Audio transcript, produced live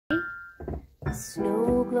The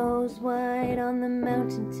snow glows white on the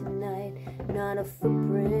mountain tonight, not a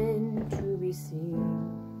footprint to be seen.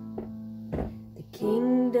 The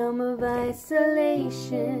kingdom of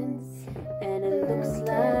isolation, and it looks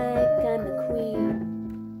like I'm the queen.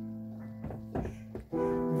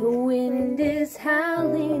 The wind is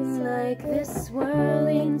howling like this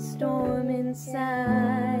swirling storm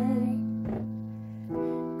inside.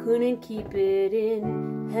 Couldn't keep it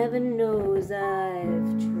in, heaven knows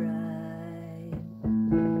I've tried.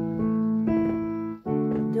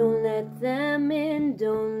 Don't let them in,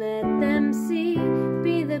 don't let them see.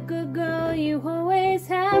 Be the good girl you always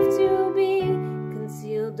have to be.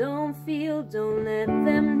 Conceal, don't feel, don't let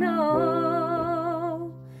them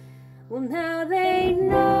know. Well, now they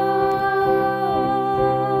know.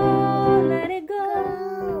 Let it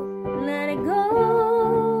go, let it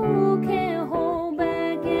go. Can't hold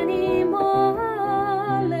back anymore.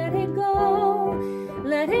 Let it go,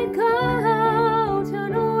 let it go.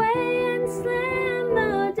 Turn away and slam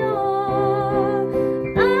the door.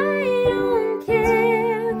 I don't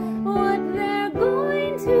care what they're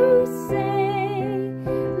going to say.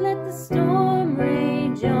 Let the storm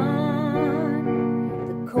rage on.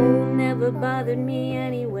 The cold never bothered me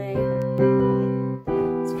anyway.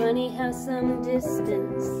 It's funny how some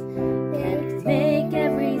distance can make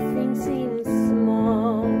everything seem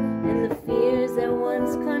small, and the fears that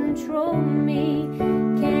once controlled me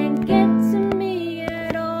can't get to me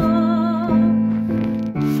at all.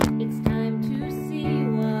 It's time to see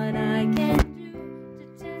what I can do to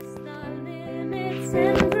test our limits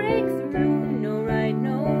and break through. No right,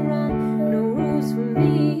 no wrong, no rules for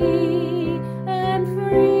me. I'm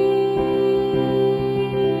free.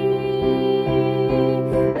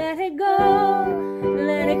 Let it go,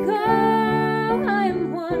 let it go.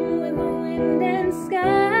 I'm one with the wind and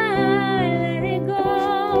sky. Let it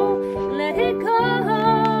go, let it go.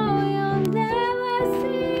 You'll never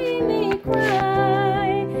see me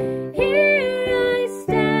cry. Here I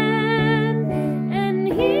stand, and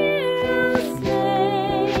here I'll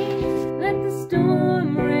stay. Let the storm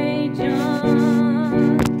rage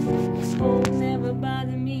on. The cold never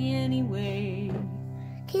bothered me anyway.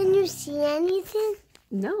 Can you see anything?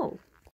 No.